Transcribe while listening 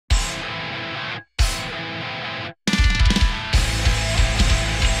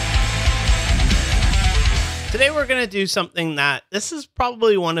Today we're going to do something that this is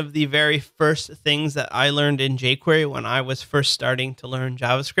probably one of the very first things that I learned in jQuery when I was first starting to learn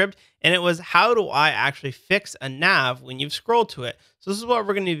JavaScript. And it was, how do I actually fix a nav when you've scrolled to it? So this is what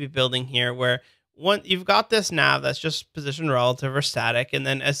we're going to be building here, where you've got this nav that's just position relative or static. And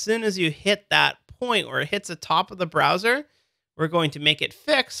then as soon as you hit that point where it hits the top of the browser, we're going to make it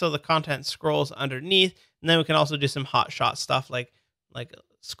fixed so the content scrolls underneath. And then we can also do some hotshot stuff like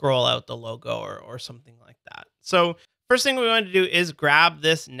scroll out the logo or something like that. So first thing we want to do is grab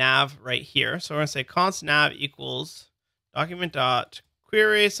this nav right here. So we're going to say const nav equals document dot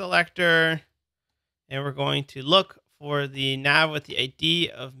query selector, and we're going to look for the nav with the ID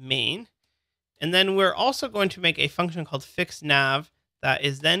of main. And then we're also going to make a function called fix nav that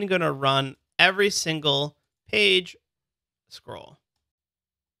is then going to run every single page scroll.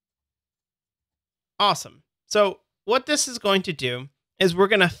 Awesome. So what this is going to do is we're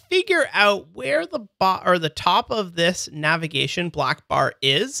going to figure out where the top of this navigation black bar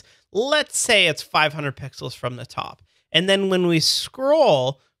is. Let's say it's 500 pixels from the top. And then when we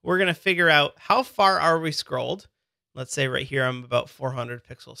scroll, we're going to figure out how far are we scrolled. Let's say right here, I'm about 400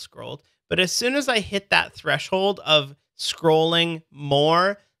 pixels scrolled. But as soon as I hit that threshold of scrolling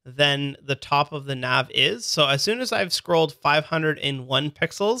more than the top of the nav is, so as soon as I've scrolled 501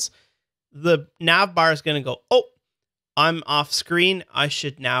 pixels, the nav bar is going to go, oh, I'm off screen. I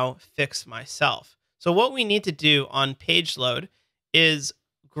should now fix myself. So what we need to do on page load is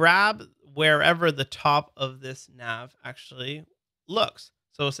grab wherever the top of this nav actually looks.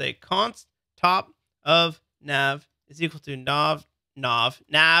 So we'll say const top of nav is equal to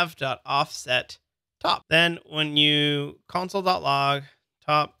nav.offset top. Then when you console.log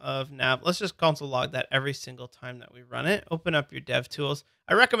top of nav, let's just console log that every single time that we run it. Open up your dev tools.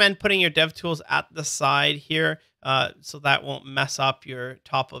 I recommend putting your dev tools at the side here so that won't mess up your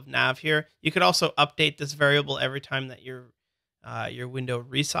top of nav here. You could also update this variable every time that your window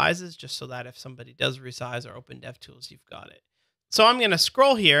resizes, just so that if somebody does resize or open dev tools, you've got it. So I'm going to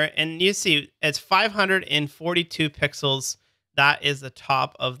scroll here, and you see it's 542 pixels. That is the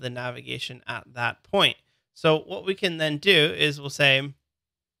top of the navigation at that point. So what we can then do is we'll say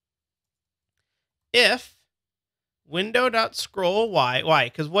if window.scrollY, why?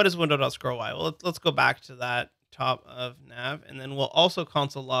 Because what is window.scrollY? Well, let's go back to that top of nav, and then we'll also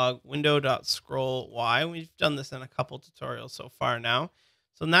console log window.scrollY. We've done this in a couple tutorials so far now.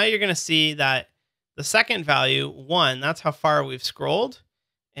 So now you're going to see that the second value, 1, that's how far we've scrolled.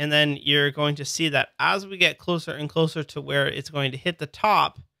 And then you're going to see that as we get closer and closer to where it's going to hit the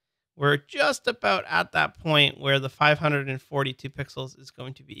top, we're just about at that point where the 542 pixels is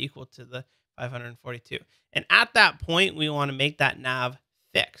going to be equal to the 542. And at that point, we want to make that nav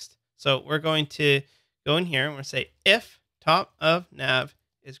fixed. So we're going to go in here and we're going to say if top of nav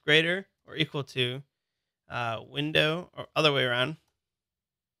is greater or equal to window, or other way around,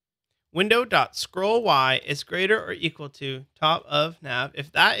 window.scrollY is greater or equal to top of nav.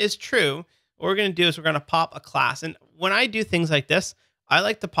 If that is true, what we're going to do is we're going to pop a class. And when I do things like this, I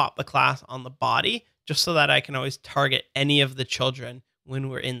like to pop the class on the body just so that I can always target any of the children when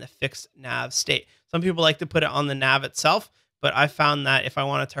we're in the fixed nav state. Some people like to put it on the nav itself, but I found that if I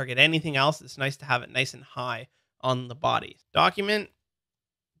want to target anything else, it's nice to have it nice and high on the body.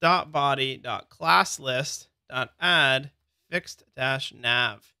 Document.body.classlist.add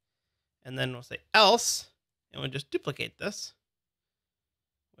fixed-nav. And then we'll say else, and we'll just duplicate this,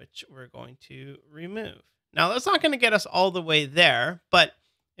 which we're going to remove. Now, that's not going to get us all the way there, but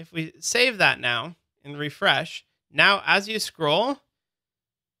if we save that now and refresh, now as you scroll,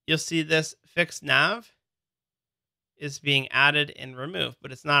 you'll see this fixed nav is being added and removed,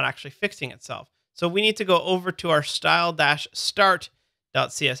 but it's not actually fixing itself. So we need to go over to our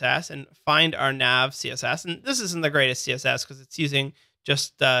style-start.css and find our nav CSS. And this isn't the greatest CSS because it's using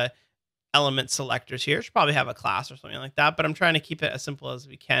just element selectors here. It should probably have a class or something like that, but I'm trying to keep it as simple as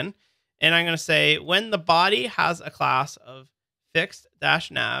we can. And I'm going to say when the body has a class of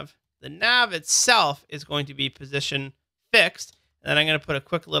fixed-nav, the nav itself is going to be position fixed. And then I'm going to put a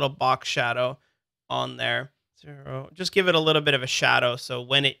quick little box shadow on there. So just give it a little bit of a shadow. So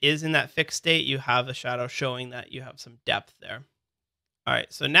when it is in that fixed state, you have the shadow showing that you have some depth there. All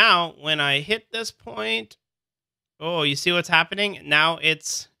right. So now when I hit this point, oh, you see what's happening? Now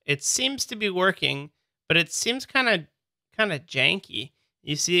it seems to be working, but it seems kind of janky.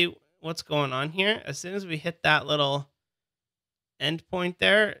 You see what's going on here? As soon as we hit that little endpoint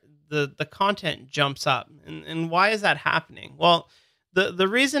there, the content jumps up. And why is that happening? Well, the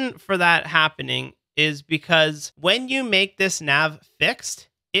reason for that happening is because when you make this nav fixed,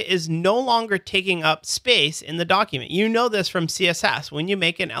 it is no longer taking up space in the document. You know this from CSS. When you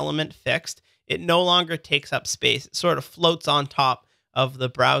make an element fixed, it no longer takes up space. It sort of floats on top of the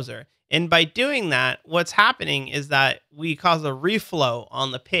browser. And by doing that, what's happening is that we cause a reflow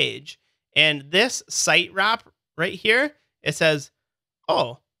on the page. And this site wrap right here, it says,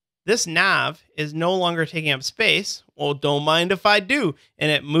 oh, this nav is no longer taking up space. Well, don't mind if I do. And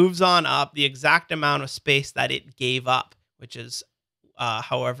it moves on up the exact amount of space that it gave up, which is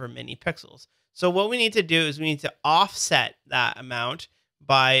however many pixels. So what we need to do is we need to offset that amount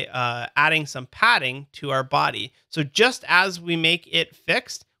by adding some padding to our body. So just as we make it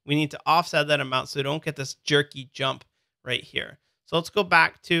fixed, we need to offset that amount so we don't get this jerky jump right here. So let's go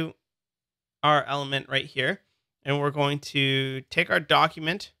back to our element right here. And we're going to take our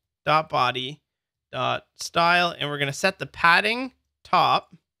document.body.style, and we're going to set the padding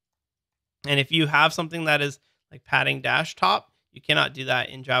top. And if you have something that is like padding dash top, you cannot do that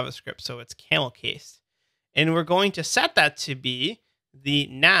in JavaScript. So it's camel cased. And we're going to set that to be the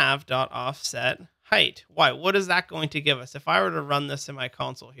nav.offset height. Why? What is that going to give us? If I were to run this in my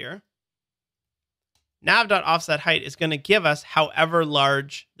console here, nav.offset height is going to give us however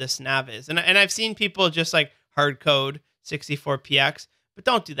large this nav is. And I've seen people just like hard code 64px, but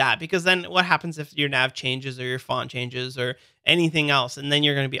don't do that, because then what happens if your nav changes or your font changes or anything else, and then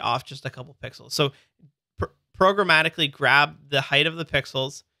you're going to be off just a couple pixels. So programmatically grab the height of the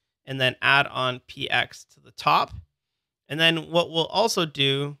pixels and then add on px to the top. And then what we'll also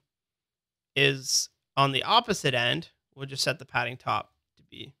do is on the opposite end, we'll just set the padding top to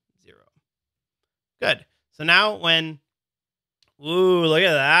be 0. Good. So now when, ooh, look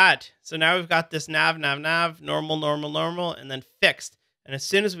at that. So now we've got this nav, normal, and then fixed. And as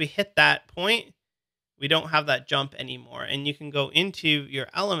soon as we hit that point, we don't have that jump anymore. And you can go into your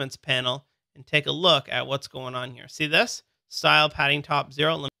elements panel and take a look at what's going on here. See this? Style padding top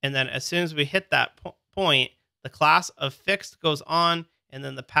 0. And then as soon as we hit that point, the class of fixed goes on, and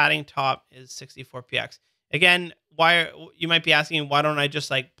then the padding top is 64px. Again, you might be asking, why don't I just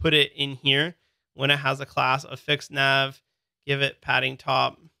like put it in here when it has a class of fixed nav, give it padding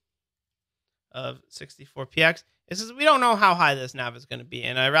top of 64px? This is, we don't know how high this nav is going to be,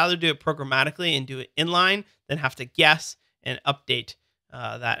 and I'd rather do it programmatically and do it inline than have to guess and update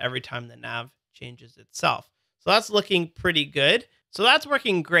that every time the nav changes itself. So that's looking pretty good. So that's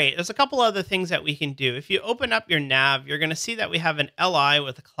working great. There's a couple other things that we can do. If you open up your nav, you're going to see that we have an li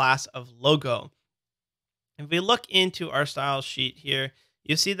with a class of logo. If we look into our style sheet here,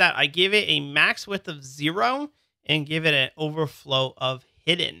 you see that I gave it a max width of 0 and give it an overflow of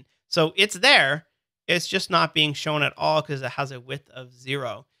hidden. So it's there. It's just not being shown at all because it has a width of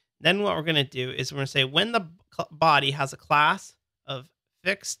 0. Then what we're going to do is we're going to say when the body has a class of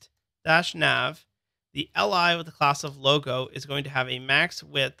fixed dash nav, the li with the class of logo is going to have a max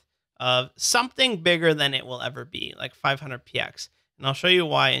width of something bigger than it will ever be, like 500px. And I'll show you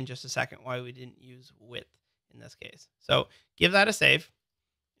why in just a second, why we didn't use width in this case. So give that a save.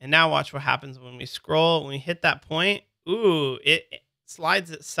 And now watch what happens when we scroll. When we hit that point, ooh, it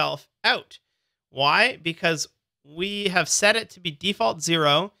slides itself out. Why? Because we have set it to be default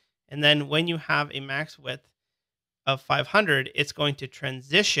 0. And then when you have a max width of 500, it's going to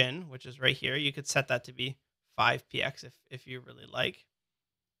transition, which is right here. You could set that to be 5px if you really like.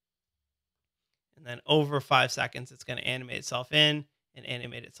 And then over 5 seconds, it's going to animate itself in and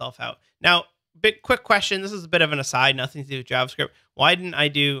animate itself out. Now, quick question. This is a bit of an aside, nothing to do with JavaScript. Why didn't I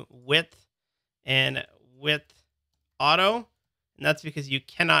do width and width auto? And that's because you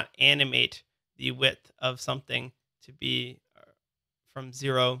cannot animate the width of something to be from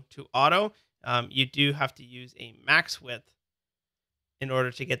 0 to auto. You do have to use a max width in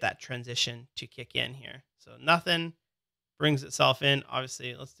order to get that transition to kick in here. So nothing brings itself in.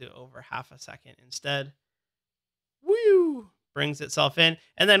 Obviously, let's do over half a second instead. Woo! Brings itself in.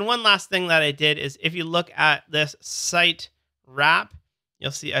 And then one last thing that I did is if you look at this site wrap,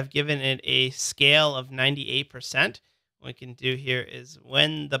 you'll see I've given it a scale of 98%. What we can do here is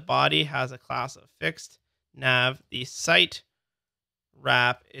when the body has a class of fixed nav, the site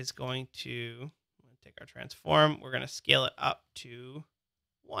wrap is going to take our transform. We're going to scale it up to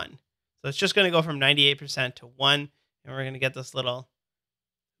 1. So it's just going to go from 98% to 1. And we're going to get this little,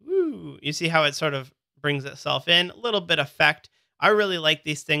 woo, you see how it sort of brings itself in, a little bit effect. I really like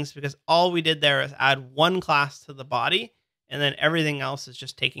these things because all we did there is add one class to the body, and then everything else is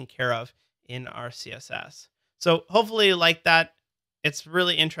just taken care of in our CSS. So hopefully you like that. It's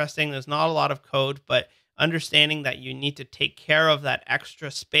really interesting. There's not a lot of code, but understanding that you need to take care of that extra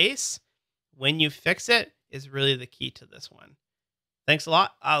space when you fix it is really the key to this one. Thanks a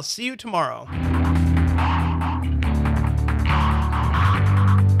lot. I'll see you tomorrow.